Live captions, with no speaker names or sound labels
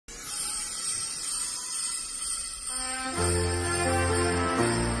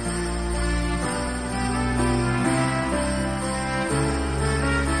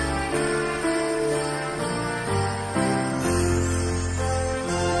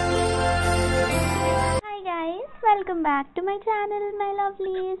welcome back to my channel, my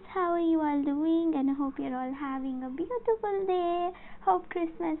lovelies. How are you all doing? And I hope you're all having a beautiful day. Hope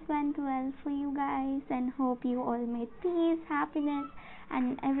Christmas went well for you guys, and hope you all made peace, happiness,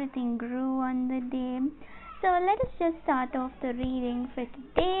 and everything grew on the day. So let us just start off the reading for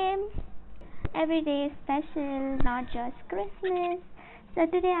today. Every day is special, not just Christmas. So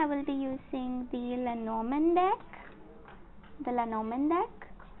today I will be using the Lenormand deck,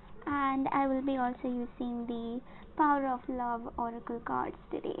 and I will be also using the Power of Love Oracle cards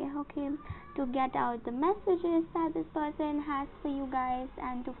today, okay, to get out the messages that this person has for you guys,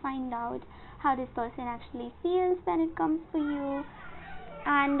 and to find out how this person actually feels when it comes for you,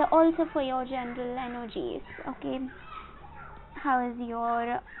 and also for your general energies, okay. How is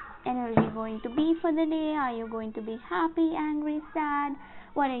your energy going to be for the day? Are you going to be happy, angry, sad?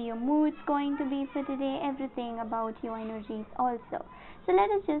 What are your moods going to be for today? Everything about your energies also. So let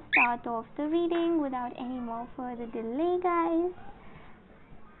us just start off the reading without any more further delay, guys.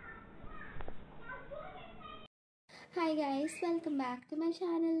 Hi guys, welcome back to my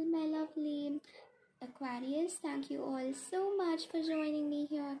channel, my lovely Aquarius. Thank you all so much for joining me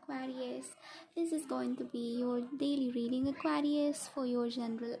here, Aquarius. This is going to be your daily reading, Aquarius, for your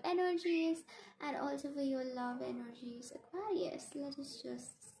general energies and also for your love energies, Aquarius. Let us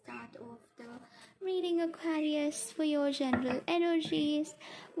just start off the reading, Aquarius, for your general energies.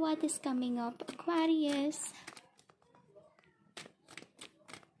 What is coming up, Aquarius?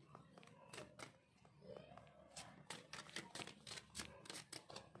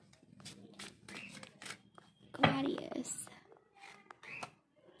 Aquarius,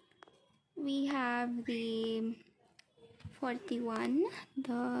 we have the 41,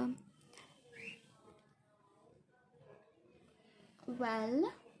 the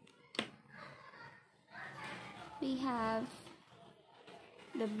well, we have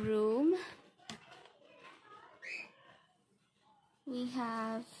the broom, we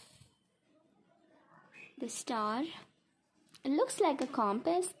have the star. It looks like a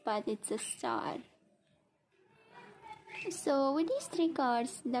compass, but it's a star. So with these three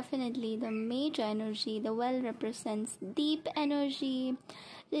cards, definitely the major energy, the well represents deep energy.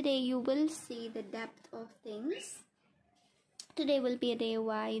 Today you will see the depth of things. Today will be a day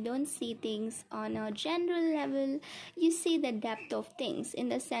where you don't see things on a general level. You see the depth of things, in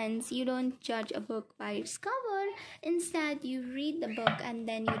the sense you don't judge a book by its cover. Instead, you read the book and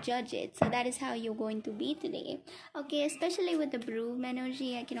then you judge it. So that is how you're going to be today. Okay, especially with the broom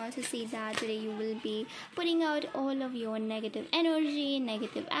energy, I can also see that today you will be putting out all of your negative energy,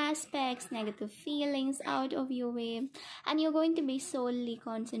 negative aspects, negative feelings out of your way. And you're going to be solely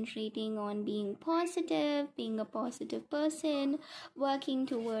concentrating on being positive, being a positive person, working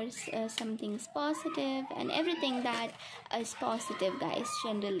towards something's positive and everything that is positive, guys,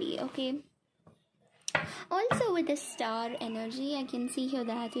 generally, okay. Also with the star energy, I can see here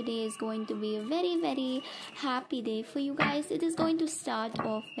that today is going to be a very happy day for you guys. It is going to start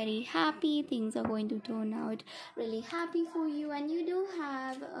off very happy. Things are going to turn out really happy for you, and you do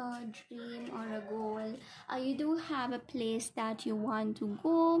have a dream or a goal, or you do have a place that you want to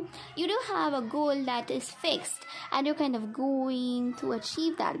go. You do have a goal that is fixed, and you're kind of going to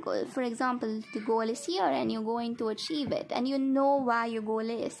achieve that goal. For example, the goal is here and you're going to achieve it, and you know why your goal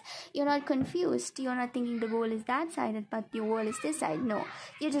is. You're not confused. You're not thinking the goal is that side but your goal is this side. No,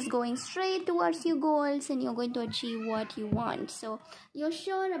 you're just going straight towards your goals, and you're going to achieve what you want. So you're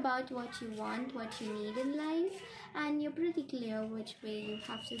sure about what you want, what you need in life, and you're pretty clear which way you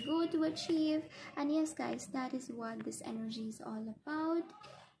have to go to achieve. And yes, guys, that is what this energy is all about.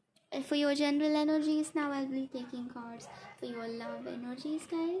 And for your general energies, now I'll be taking cards for your love energies,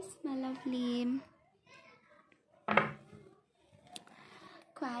 guys, my lovely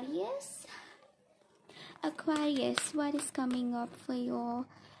Aquarius, what is coming up for your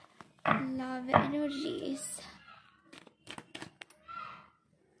love energies?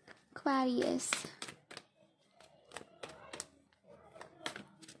 Aquarius.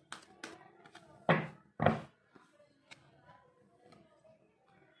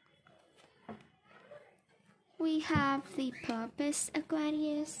 We have the purpose,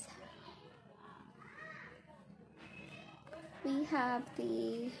 Aquarius. We have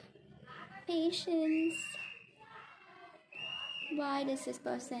the patience. Why does this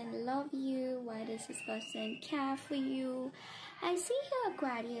person love you? Why does this person care for you? I see here,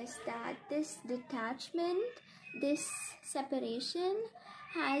 Aquarius, that this detachment, this separation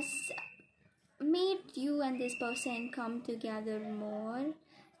has made you and this person come together more.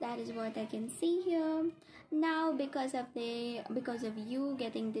 That is what I can see here. Now because of you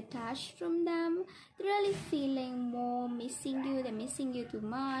getting detached from them, they're really feeling more missing you. They're missing you too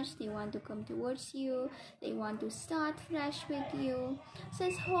much. They want to come towards you. They want to start fresh with you. So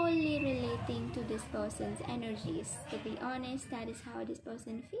it's wholly relating to this person's energies. To be honest, that is how this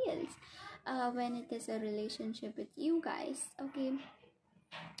person feels when it is a relationship with you guys. Okay,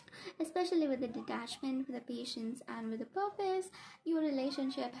 especially with the detachment, with the patience, and with the purpose. Your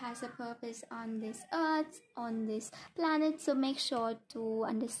relationship has a purpose on this earth, on this planet, so make sure to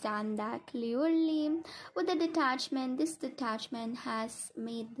understand that clearly. With the detachment, this detachment has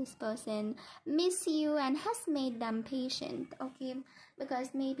made this person miss you and has made them patient. Okay, because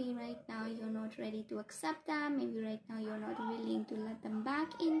maybe right now you're not ready to accept them, maybe right now you're not willing to let them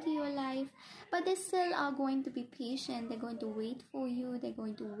back into your life, but they still are going to be patient. They're going to wait for you. They're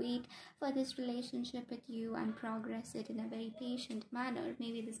going to wait for this relationship with you and progress it in a very patient manner.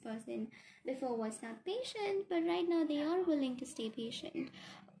 Maybe this person before was not patient, but right now they are willing to stay patient.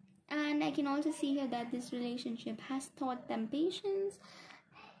 And I can also see here that this relationship has taught them patience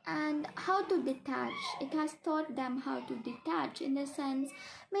and how to detach. It has taught them how to detach, in the sense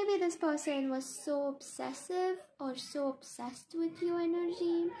maybe this person was so obsessive or so obsessed with your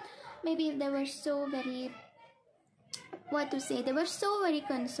energy. Maybe they were so very, they were so very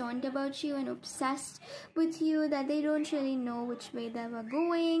concerned about you and obsessed with you that they don't really know which way they were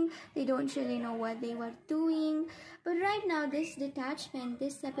going. They don't really know what they were doing. But right now, this detachment,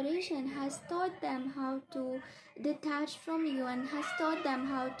 this separation has taught them how to detach from you and has taught them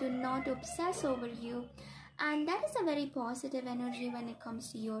how to not obsess over you. And that is a very positive energy when it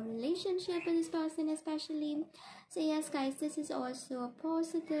comes to your relationship with this person especially. So yes guys, this is also a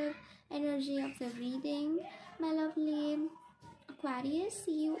positive energy of the reading, my lovely Aquarius.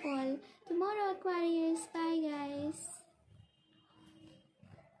 See you all tomorrow, Aquarius. Bye guys.